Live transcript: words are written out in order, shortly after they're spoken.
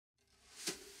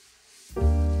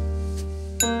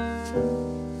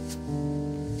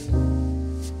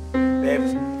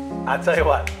I'll tell you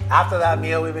what, after that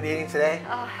meal we've been eating today,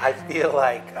 I feel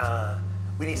like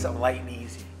we need something light and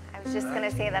easy. I was just going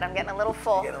to say that I'm getting a little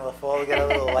full. Getting a little full, we get a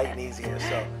little light and easy here.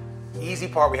 So, easy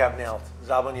part we have nailed.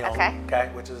 Zabaglione, okay,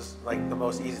 which is like the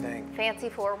most easy thing. Fancy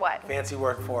for what? Fancy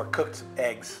word for cooked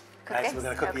eggs. Cooked eggs? So we're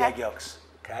going to cook the egg yolks,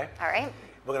 okay? All right.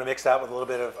 We're going to mix that with a little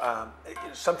bit of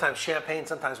sometimes champagne,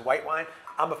 sometimes white wine.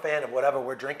 I'm a fan of whatever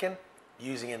we're drinking,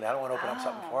 using it. I don't want to open up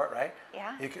something for it, right?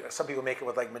 Yeah. Some people make it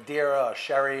with like Madeira or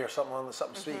sherry or something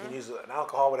sweet. You can use an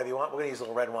alcohol, whatever you want. We're going to use a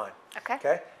little red wine. Okay.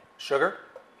 Okay. Sugar.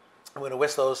 I'm going to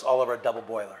whisk those all over a double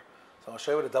boiler. So I'll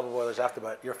show you what a double boiler is after,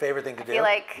 but your favorite thing to do. I feel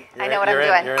like I know what I'm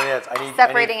doing. You're in it.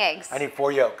 Separating eggs. I need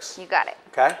 4 yolks. You got it.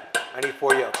 Okay? I need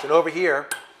 4 yolks. And over here,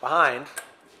 behind,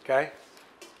 okay,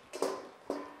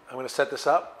 I'm going to set this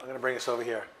up. I'm going to bring this over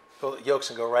here. Fill the yolks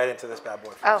and go right into this bad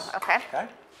boy first. Oh, okay. Okay?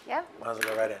 Yeah. Might as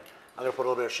well go right in. I'm going to put a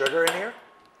little bit of sugar in here.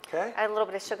 Okay? Add a little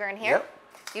bit of sugar in here. Yep.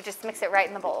 You just mix it right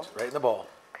in the bowl. Right in the bowl.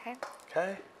 Okay.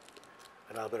 Okay?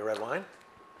 And a little bit of red wine.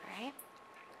 All right.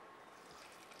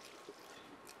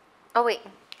 Oh, wait.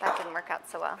 That didn't work out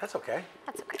so well. That's okay.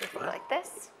 That's okay. Like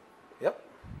this. Yep.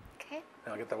 Okay.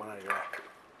 Now I'll get that one out of your rack.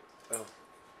 Boom.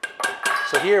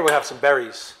 So here we have some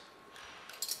berries.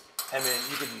 I mean,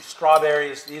 you could use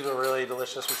strawberries. These are really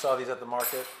delicious. We saw these at the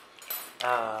market.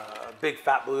 Big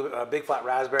flat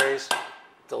raspberries.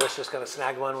 Delicious. Kind of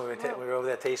snagged one when we were over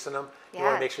there tasting them. Yeah. You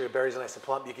want to make sure your berries are nice and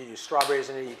plump. You could use strawberries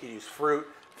in it. You could use fruit,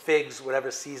 figs,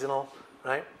 whatever's seasonal,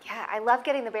 right? Yeah, I love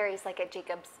getting the berries like at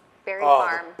Jacob's Berry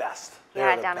Farm. The best.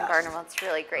 Yeah, down in Gardnerville. It's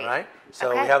really great. All right.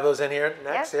 So we have those in here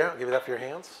next. Yep. Here, I'll give you that for your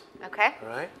hands. Okay. All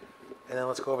right. And then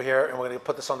let's go over here and we're going to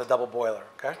put this on the double boiler.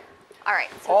 Okay. All right.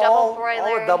 So double boiler.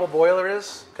 All the double boiler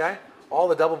is, okay? All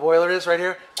the double boiler is right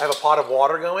here. I have a pot of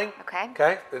water going. Okay.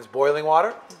 Okay. It's boiling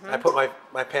water. And I put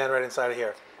my pan right inside of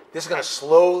here. This is going to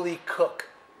slowly cook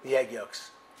the egg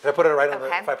yolks. If I put it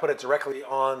if I put it directly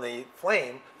on the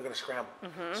flame, they're going to scramble.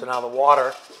 So now the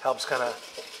water helps kind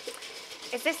of.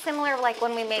 Is this similar like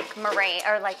when we make meringue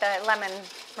or like the lemon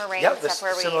meringue Yep, stuff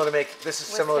where we? This is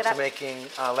similar to making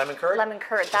lemon curd. Lemon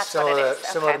curd, that's what it is.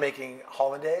 Similar to making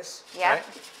hollandaise. Yeah. Right?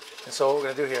 And so what we're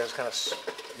going to do here is kind of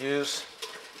use.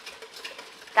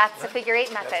 That's the figure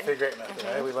 8 method. That's the figure 8 method,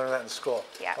 right? We learned that in school.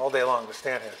 Yeah. All day long, we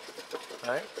stand here,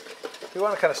 right? We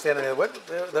want to kind of stand in here.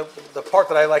 The part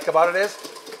that I like about it is,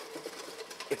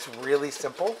 it's really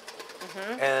simple,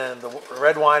 and the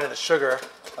red wine and the sugar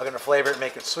are going to flavor it, and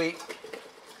make it sweet.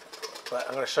 But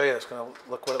I'm going to show you. It's going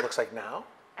to look what it looks like now.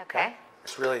 Okay.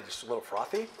 It's really just a little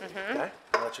frothy. Okay.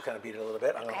 I'll let you kind of beat it a little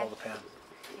bit. I'm going to hold the pan.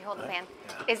 You hold the pan.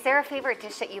 Yeah. Is there a favorite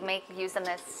dish that you make using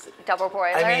this double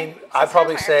boiler? I mean, I'd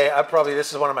probably say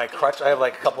this is one of my crutch. I have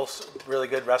like a couple really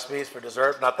good recipes for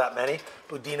dessert, not that many.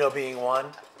 Budino being one.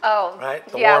 Oh, right?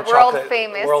 The yeah, warm chocolate,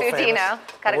 famous world Budino. Famous.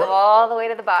 Got to go all the way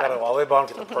to the bottom. Got to go all the way to the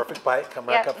bottom, get the perfect bite, come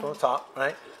back up from the top,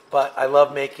 right? But I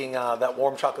love making that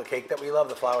warm chocolate cake that we love,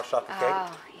 the flour chocolate cake.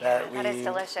 Oh, yeah, that is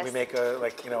delicious. We make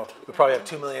we probably have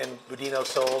 2 million Budinos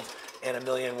sold and 1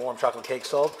 million warm chocolate cakes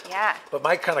sold. Yeah. But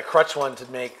my kind of crutch one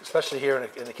to make, especially here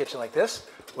in a kitchen like this,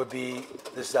 would be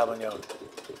this Zabaglione,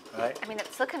 right? I mean,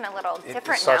 it's looking a little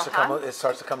different now, huh? It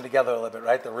starts to come together a little bit,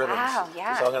 right? The ribbons. Wow,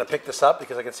 yeah. So I'm going to pick this up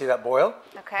because I can see that boil.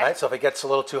 Okay. Right? So if it gets a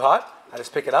little too hot, I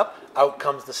just pick it up. Out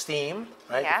comes the steam,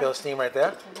 right? Yeah. You feel the steam right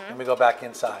there. And we go back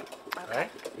inside, right?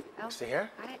 Oh, see here?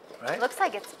 got it. Right? Looks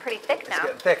like it's pretty thick now.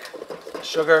 It's getting thick.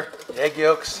 Sugar, the egg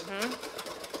yolks.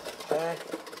 Okay.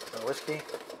 The whiskey.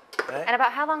 Right? And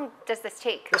about how long does this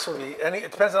take? This will be,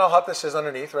 it depends on how hot this is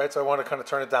underneath, right? So I want to kind of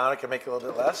turn it down. I can make it a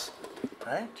little bit less,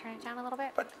 right? Turn it down a little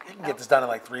bit? But you can get this done in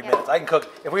like 3 minutes. I can cook,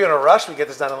 if we're in a rush, we get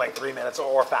this done in like 3 minutes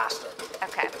or faster.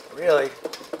 Okay. Really.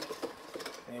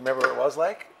 And you remember what it was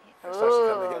like?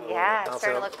 Ooh, yeah, it's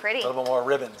starting to look pretty. A little bit more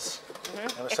ribbons.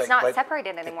 It's not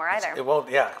separated anymore either. It won't,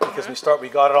 yeah, because we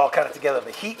got it all kind of together.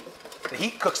 The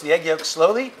heat cooks the egg yolk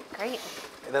slowly. Great.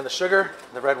 And then the sugar,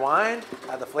 the red wine,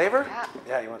 add the flavor.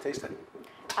 Yeah, you want to taste it?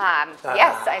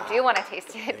 Yes, I do want to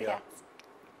taste it. Yes.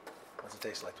 What's it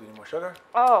taste like? Do we need more sugar?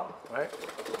 Oh. Right?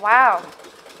 Wow.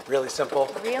 Really simple.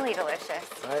 Really delicious.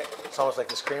 Right? It's almost like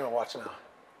this cream. Watch now.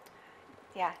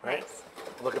 Yeah, right? nice.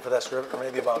 Looking for this ribbon,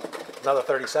 maybe about another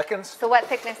 30 seconds. So what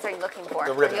thickness are you looking for?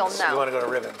 The ribbons. You'll know. You want to go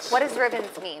to ribbons. What does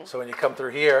ribbons mean? So when you come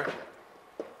through here.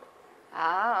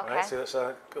 Oh, okay. Right? See this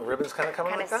ribbons kind of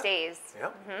coming like that? Kind of stays.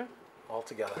 Yep. All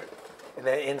together. And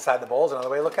then inside the bowl is another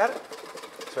way to look at it.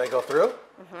 So I go through.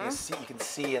 You can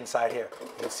see inside here. You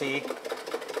can see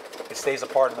it stays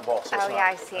apart in the bowl. So oh, yeah,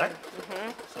 I see. Right?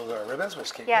 So those are our ribbons. We'll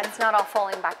just keep it's not all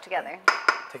falling back together.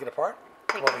 Take it apart.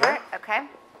 Take it apart. Okay.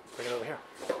 Bring it over here.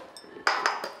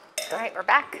 All right, we're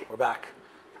back. We're back.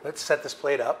 Let's set this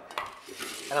plate up.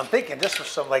 And I'm thinking just for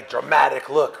some like dramatic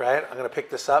look, right? I'm gonna pick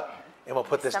this up and we'll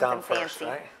put this down Something first,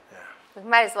 fancy. right? Yeah. We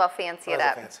might as well fancy it Might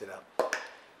as up. well fancy it up.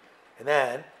 And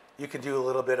then you can do a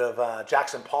little bit of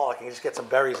Jackson Pollock and just get some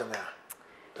berries in there,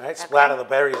 right? Splatter the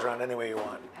berries around any way you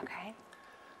want. Okay.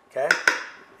 Okay?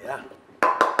 Yeah.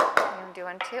 You're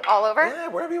doing two all over? Yeah,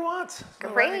 wherever you want.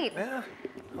 Great. Yeah.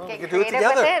 Well, we Get can do it creative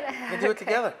with together. it. We can do it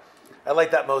together. I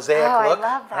like that mosaic Oh, look. I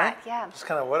love that. Right? Yeah. Just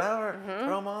kind of whatever.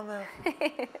 Throw them on there.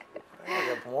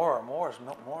 Yeah, more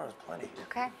is plenty.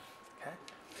 Okay. Okay.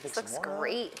 This Take some looks more out.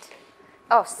 great.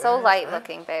 Oh, so Very light nice,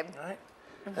 looking, babe. All right.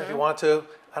 If you want to,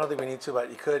 I don't think we need to, but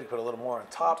you could. You put a little more on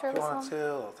top Try if you this want to.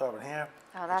 A little throw it in here.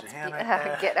 Oh, Put that's your hand be- right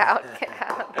there. get out, get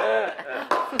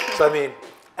out. So I mean,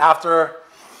 after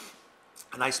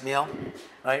a nice meal,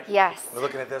 right? Yes. We're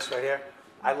looking at this right here.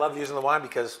 I love using the wine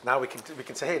because now we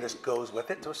can say, hey, this goes with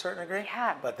it to a certain degree.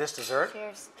 Yeah. But this dessert.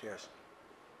 Cheers. Cheers.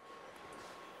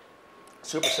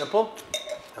 Super simple,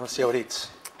 and let's see how it eats.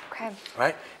 Okay.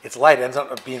 Right? It's light. It ends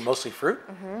up being mostly fruit.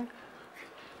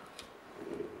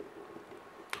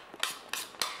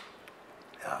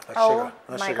 Yeah, that Oh sugar.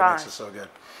 That my sugar gosh. makes it so good.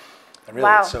 And really,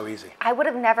 Wow. it's so easy. I would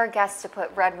have never guessed to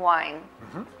put red wine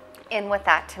in with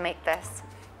that to make this.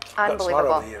 Gotten smart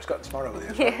Unbelievable. over the years. Gotten smart over the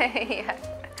years. Right? Yeah.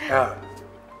 Yeah.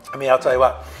 I mean, I'll tell you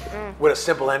what. With a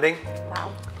simple ending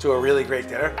Wow. to a really great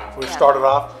dinner. We Yeah. started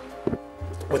off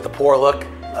with the poor look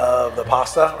of the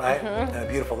pasta, right? And the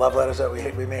beautiful love letters that we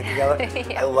made together.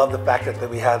 Yeah. I love the fact that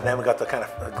we had them. We got to kind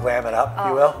of glam it up, if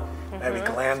you will. And we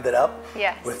glammed it up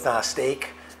Yes. with steak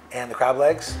and the crab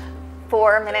legs.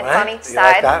 4 minutes Right? on each You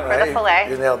like side that, for right? the fillet.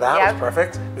 You nailed that. Yep. It was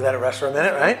perfect. We let it rest for a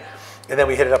minute, right? And then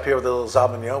we hit it up here with a little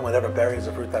Zabaglione, whatever berries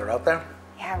or fruit that are out there.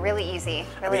 Yeah, really easy.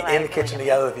 I Really mean, light, in the really kitchen good.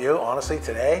 together with you, honestly,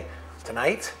 tonight,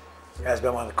 has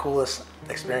been one of the coolest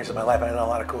experiences of my life. I done a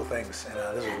lot of cool things, and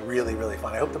this was really, really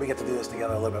fun. I hope that we get to do this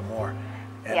together a little bit more.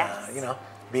 And, Yes. you know,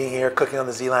 being here, cooking on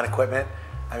the ZLINE equipment,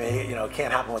 I mean, you know, it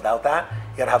can't happen without that.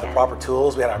 You got to have the proper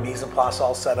tools. We had our mise en place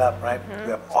all set up, right?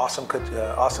 We have awesome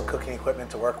cooking equipment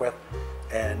to work with,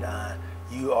 and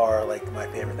you are like my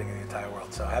favorite thing in the entire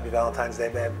world. So happy Valentine's Day,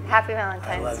 babe. Happy Valentine's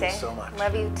I love Day. you so much.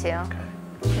 Love you too.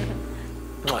 Okay.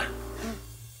 Mwah.